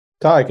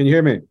Ty, can you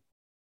hear me?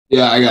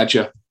 Yeah, I got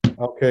you.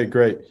 Okay,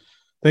 great.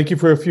 Thank you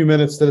for a few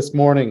minutes this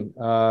morning.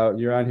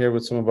 You're on here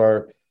with some of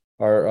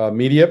our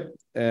media,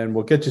 and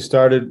we'll get you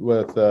started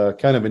with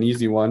kind of an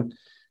easy one.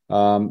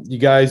 You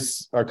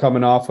guys are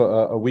coming off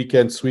a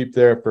weekend sweep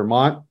there at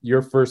Vermont.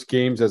 Your first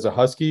games as a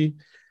Husky.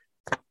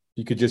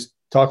 You could just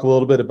talk a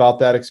little bit about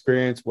that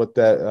experience, what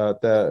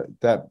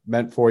that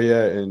meant for you,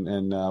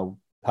 and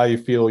how you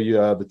feel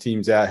the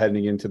team's at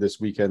heading into this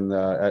weekend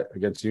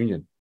against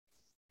Union.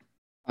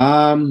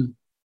 Um,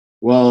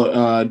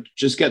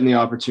 just getting the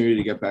opportunity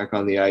to get back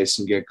on the ice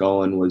and get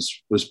going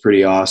was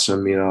pretty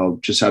awesome. You know,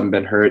 just haven't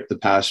been hurt the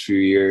past few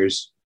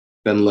years,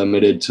 been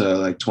limited to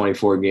like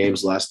 24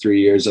 games the last 3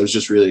 years. I was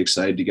just really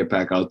excited to get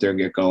back out there and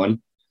get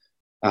going.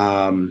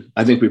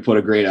 I think we put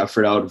a great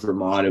effort out in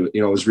Vermont.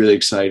 It was really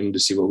exciting to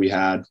see what we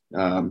had.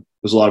 It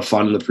was a lot of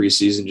fun in the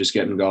preseason, just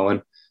getting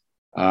going.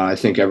 I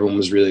think everyone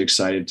was really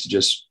excited to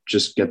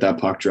just get that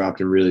puck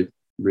dropped and really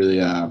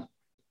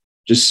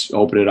just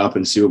open it up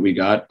and see what we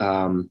got.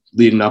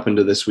 Leading up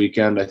into this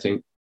weekend, I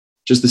think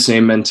just the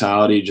same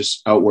mentality,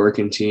 just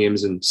outworking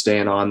teams and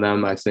staying on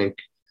them. I think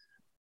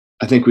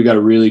we got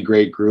a really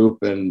great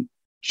group, and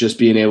just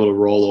being able to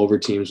roll over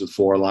teams with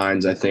four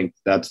lines. I think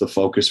that's the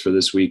focus for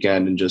this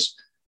weekend, and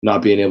just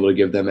not being able to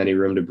give them any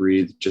room to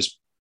breathe, just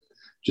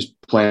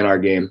playing our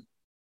game.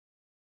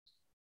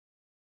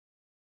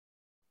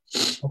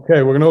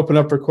 Okay, we're going to open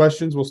up for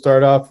questions. We'll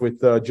start off with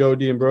Joe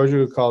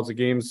D'Ambrosio, who calls the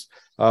games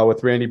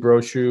with Randy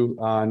Brochu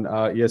on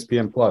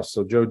ESPN Plus.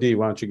 So, Joe D,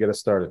 why don't you get us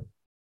started?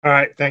 All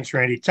right, thanks,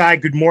 Randy. Ty,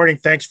 good morning.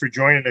 Thanks for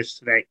joining us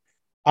today.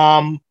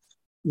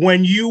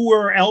 When you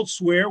were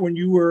elsewhere, when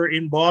you were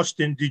in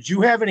Boston, did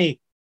you have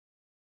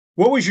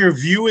what was your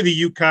view of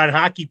the UConn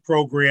hockey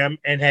program,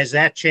 and has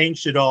that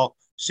changed at all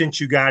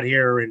since you got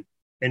here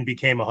and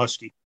became a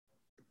Husky?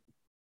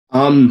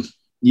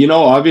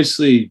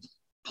 Obviously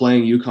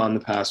playing UConn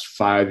the past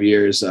 5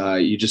 years,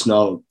 you just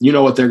know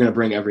what they're going to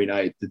bring every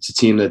night. It's a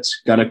team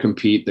that's going to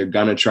compete. They're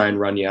going to try and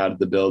run you out of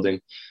the building.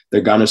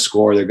 They're going to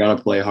score. They're going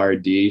to play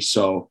hard D.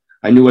 So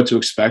I knew what to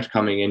expect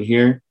coming in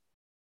here.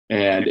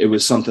 And it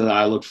was something that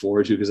I looked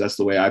forward to because that's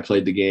the way I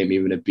played the game,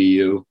 even at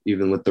BU,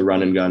 even with the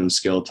run and gun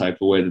skill type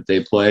of way that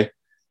they play.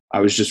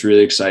 I was just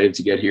really excited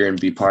to get here and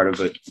be part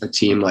of a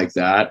team like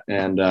that.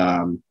 And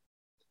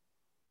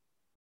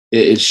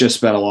it's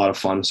just been a lot of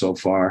fun so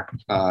far.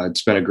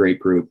 It's been a great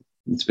group.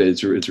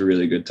 It's a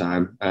really good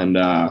time. And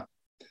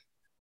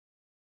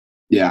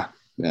yeah.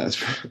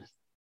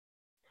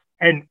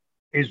 And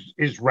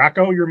is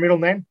Rocco your middle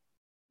name?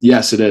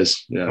 Yes, it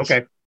is. Yes.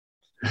 Okay.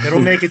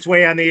 It'll make its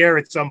way on the air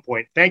at some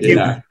point. Thank you.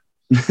 All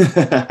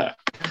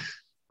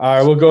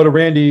right, we'll go to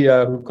Randy,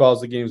 who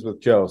calls the games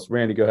with Joe. So,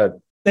 Randy, go ahead.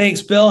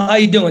 Thanks, Bill. How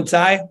you doing,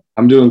 Ty?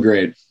 I'm doing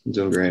great.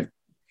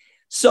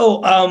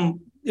 So,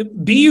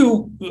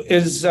 BU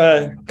is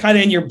kind of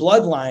in your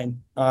bloodline.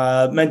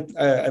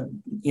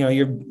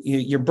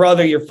 Your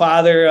brother, your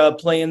father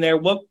playing there.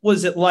 What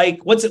was it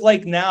like? What's it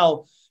like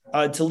now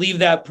to leave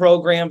that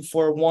program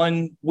for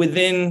one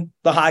within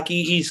the Hockey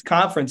East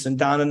Conference and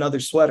don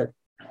another sweater?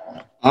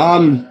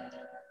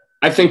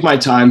 I think my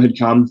time had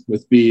come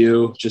with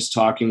BU, just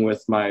talking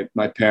with my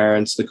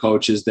parents, the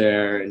coaches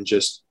there, and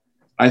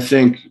I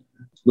think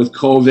with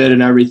COVID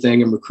and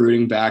everything and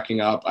recruiting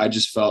backing up, I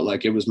just felt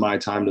like it was my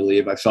time to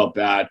leave. I felt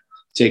bad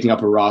taking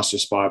up a roster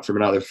spot from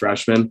another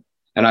freshman,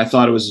 and I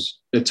thought it was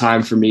a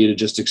time for me to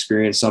just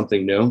experience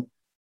something new.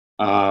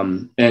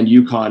 And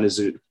UConn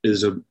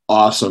is an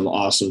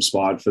awesome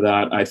spot for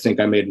that. I think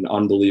I made an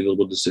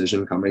unbelievable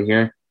decision coming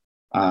here.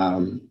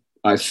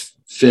 I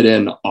fit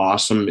in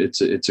awesome.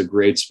 It's a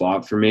great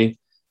spot for me.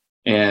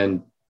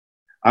 And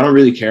I don't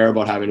really care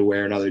about having to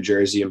wear another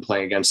jersey and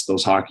playing against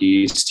those Hockey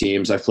East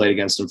teams. I've played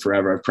against them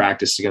forever. I've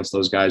practiced against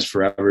those guys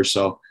forever.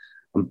 So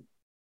I'm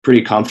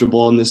pretty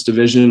comfortable in this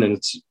division, and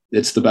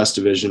it's the best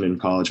division in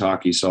college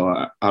hockey. So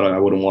I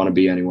wouldn't want to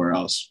be anywhere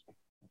else.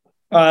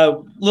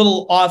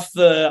 Little off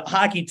the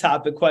hockey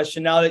topic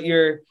question. Now that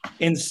you're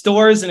in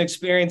stores and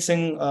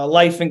experiencing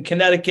life in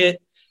Connecticut,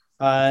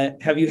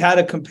 have you had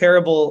a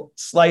comparable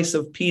slice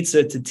of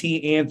pizza to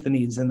T.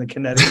 Anthony's in the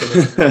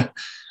Connecticut?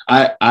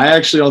 I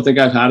actually don't think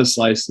I've had a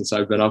slice since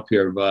I've been up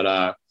here,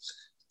 but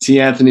T.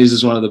 Anthony's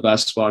is one of the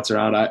best spots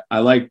around. I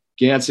like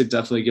Gansett.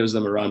 Definitely gives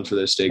them a run for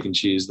their steak and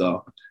cheese,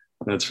 though.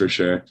 That's for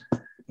sure.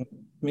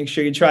 Make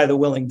sure you try the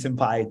Wellington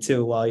pie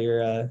too while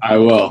you're. I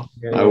will.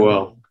 I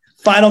will.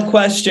 Final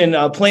question.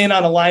 Playing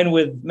on a line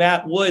with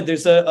Matt Wood,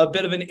 there's a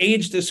bit of an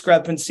age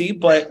discrepancy,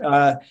 but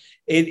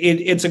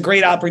it's a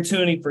great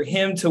opportunity for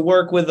him to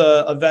work with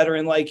a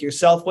veteran like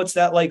yourself. What's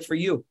that like for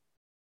you?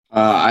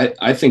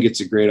 I think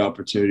it's a great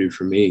opportunity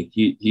for me.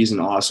 He's an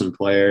awesome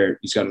player.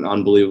 He's got an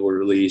unbelievable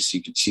release.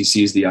 He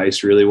sees the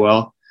ice really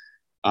well.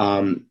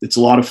 It's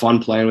a lot of fun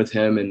playing with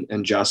him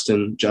and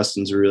Justin.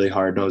 Justin's a really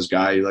hard-nosed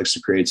guy. He likes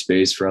to create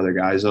space for other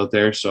guys out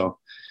there. So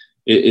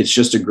it's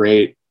just a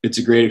great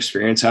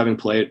experience having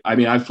played. I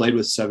mean, I've played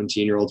with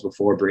 17-year-olds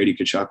before. Brady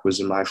Tkachuk was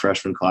in my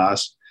freshman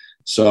class.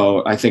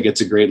 So I think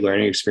it's a great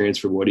learning experience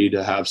for Woody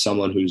to have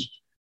someone who's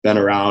been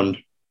around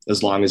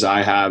as long as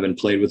I have and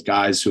played with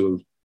guys who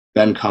have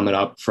been coming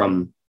up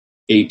from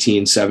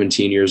 18,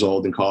 17 years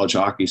old in college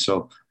hockey.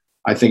 So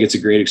I think it's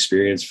a great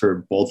experience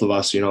for both of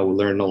us. We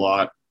learned a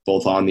lot,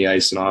 both on the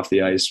ice and off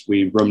the ice.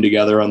 We roomed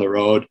together on the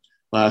road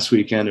last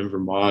weekend in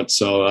Vermont.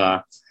 So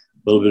a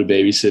little bit of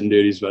babysitting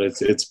duties, but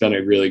it's been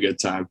a really good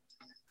time.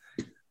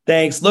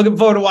 Thanks. Looking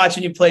forward to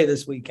watching you play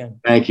this weekend.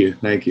 Thank you.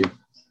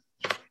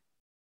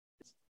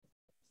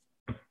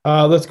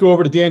 Let's go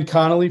over to Dan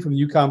Connolly from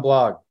the UConn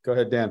blog. Go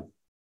ahead, Dan.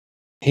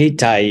 Hey,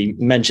 Ty, you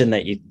mentioned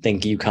that you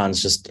think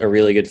UConn's just a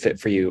really good fit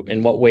for you.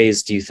 In what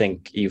ways do you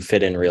think you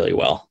fit in really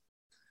well?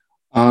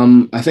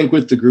 I think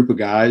with the group of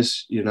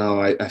guys,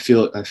 I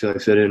feel I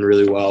fit in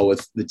really well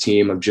with the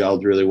team. I've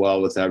gelled really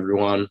well with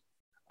everyone.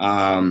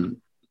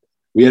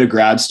 We had a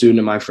grad student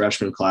in my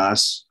freshman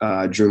class,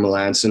 Drew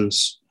Melanson,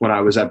 when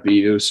I was at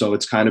BU. So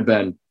it's kind of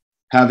been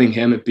having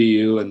him at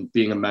BU and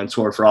being a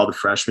mentor for all the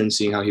freshmen,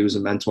 seeing how he was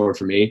a mentor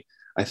for me.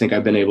 I think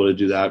I've been able to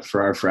do that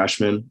for our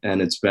freshmen,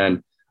 and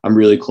I'm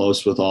really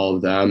close with all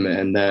of them.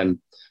 And then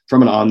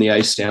from an on the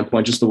ice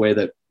standpoint, just the way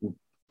that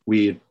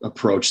we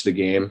approach the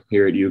game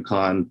here at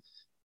UConn,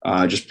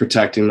 just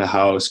protecting the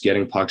house,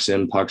 getting pucks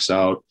in, pucks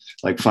out,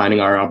 like finding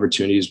our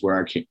opportunities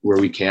where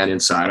we can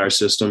inside our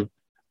system,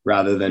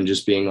 rather than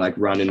just being like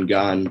run and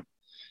gun.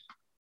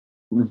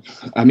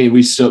 I mean,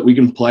 we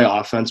can play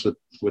offense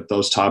with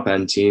those top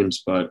end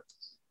teams, but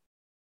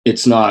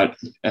it's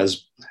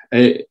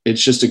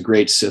just a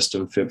great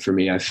system fit for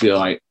me. I feel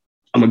like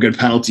I'm a good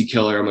penalty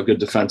killer. I'm a good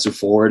defensive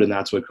forward, and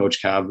that's what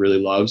Coach Cav really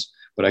loves.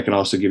 But I can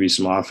also give you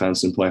some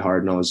offense and play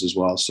hard nose as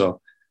well. So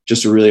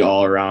just a really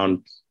all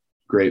around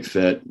great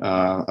fit.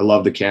 I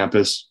love the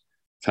campus.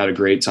 I've had a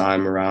great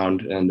time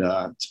around, and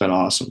it's been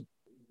awesome.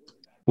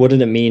 What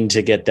did it mean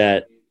to get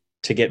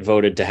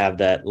voted to have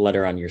that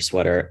letter on your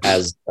sweater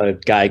as a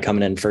guy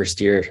coming in first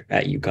year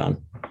at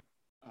UConn?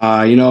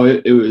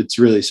 It's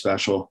really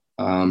special.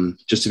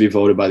 Just to be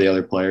voted by the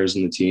other players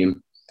in the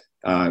team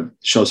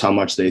shows how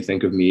much they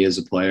think of me as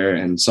a player,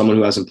 and someone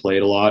who hasn't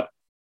played a lot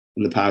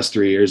in the past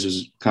 3 years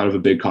is kind of a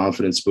big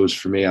confidence boost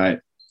for me. I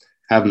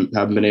haven't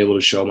been able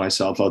to show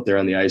myself out there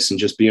on the ice, and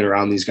just being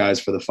around these guys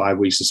for the 5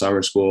 weeks of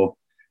summer school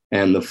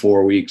and the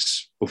 4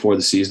 weeks before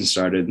the season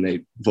started, and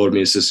they voted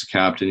me assistant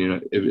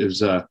captain. It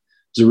was a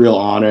real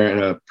honor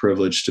and a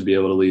privilege to be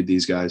able to lead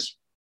these guys.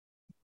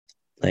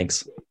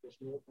 Thanks.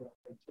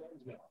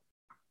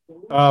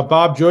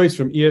 Bob Joyce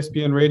from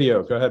ESPN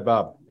Radio. Go ahead,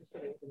 Bob.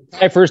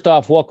 Hi, first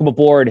off, welcome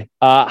aboard.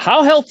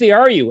 How healthy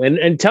are you?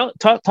 And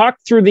talk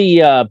through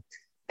the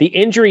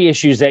injury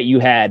issues that you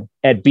had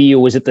at BU.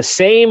 Was it the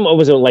same, or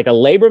was it like a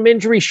labrum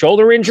injury,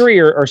 shoulder injury,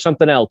 or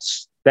something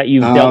else that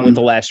you've dealt with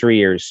the last 3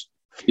 years?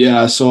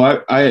 Yeah, so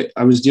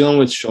I was dealing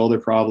with shoulder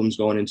problems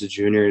going into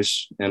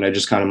juniors, and I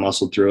just kind of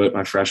muscled through it.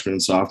 My freshman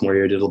and sophomore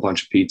year, did a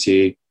bunch of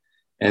PT.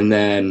 And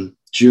then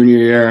junior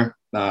year,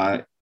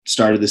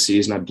 started the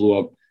season, I blew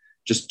up,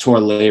 just tore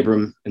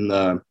labrum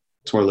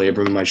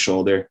in my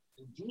shoulder.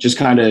 Just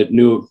kind of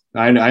knew,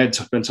 I had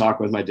been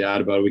talking with my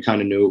dad about it. We kind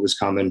of knew it was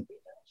coming.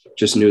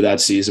 Just knew that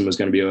season was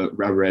going to be a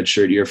red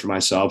shirt year for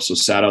myself. So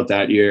sat out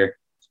that year.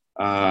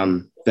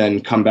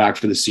 Then come back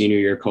for the senior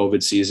year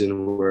COVID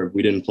season where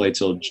we didn't play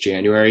till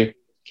January.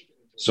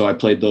 So I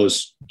played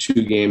those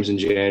 2 games in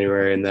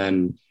January, and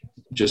then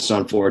just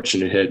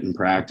unfortunate hit in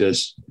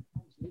practice,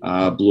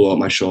 blew out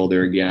my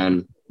shoulder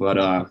again, but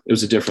it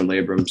was a different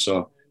labrum.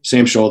 So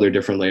same shoulder,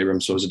 different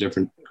labrum. So it was a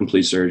different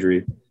complete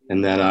surgery.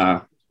 And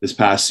then this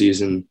past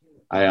season,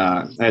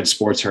 I had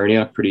sports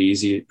hernia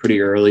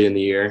pretty early in the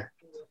year.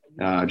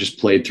 Just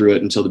played through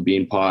it until the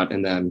bean pot,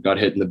 and then got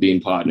hit in the bean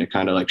pot, and it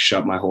kind of like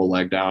shut my whole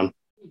leg down.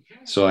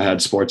 So I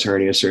had sports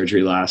hernia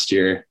surgery last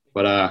year,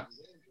 but I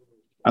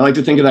like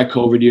to think of that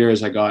COVID year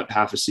as I got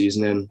half a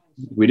season in.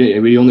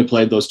 We only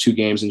played those 2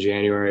 games in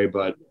January,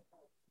 but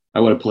I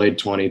would have played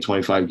 20,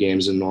 25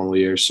 games in normal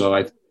years. So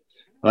I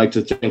like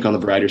to think on the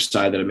brighter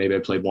side that maybe I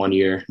played 1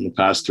 year in the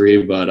past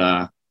 3,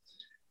 but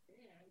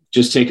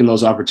just taking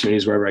those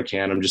opportunities wherever I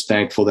can. I'm just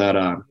thankful that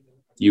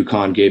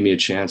UConn gave me a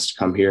chance to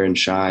come here and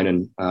shine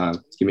and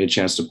give me a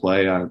chance to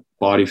play.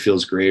 Body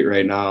feels great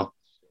right now.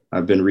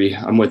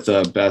 I'm with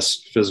the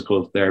best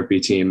physical therapy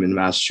team in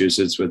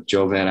Massachusetts with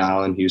Joe Van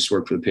Allen. He used to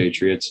work for the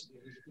Patriots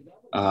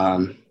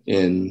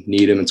in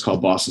Needham. It's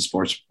called Boston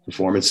Sports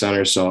Performance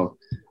Center. So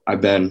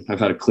I've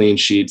had a clean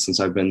sheet since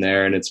I've been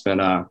there, and it's been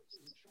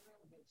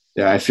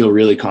I feel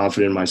really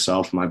confident in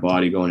myself and my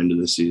body going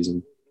into the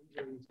season.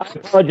 I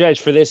apologize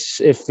for this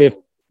if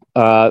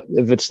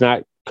it's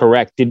not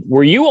correct.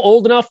 Were you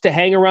old enough to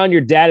hang around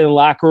your dad in the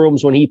locker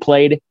rooms when he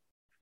played?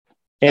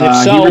 And if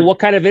so, what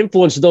kind of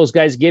influence did those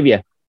guys give you?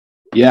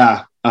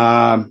 Yeah.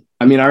 I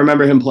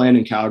remember him playing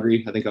in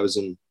Calgary. I think I was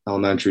in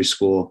elementary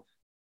school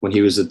when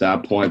he was at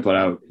that point, but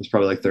I was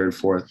probably like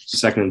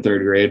second and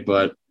third grade.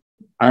 But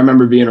I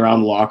remember being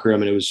around the locker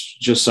room, and it was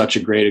just such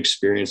a great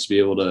experience to be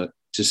able to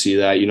see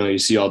that. You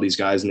see all these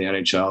guys in the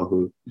NHL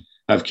who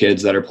have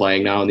kids that are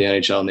playing now in the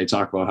NHL, and they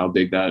talk about how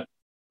big that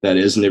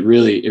is. And it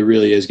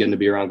really is getting to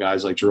be around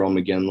guys like Jerome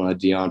McGinley,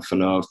 Dion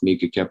Phaneuf,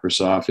 Mika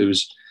Keprasov.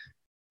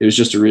 it was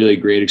just a really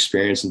great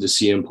experience, and to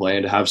see him play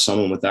and to have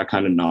someone with that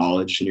kind of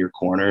knowledge in your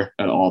corner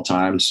at all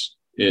times,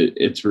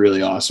 it's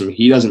really awesome.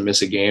 He doesn't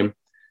miss a game.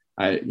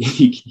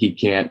 He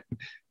can't,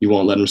 he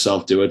won't let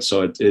himself do it.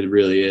 So it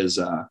really is,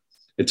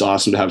 it's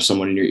awesome to have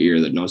someone in your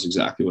ear that knows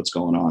exactly what's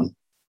going on.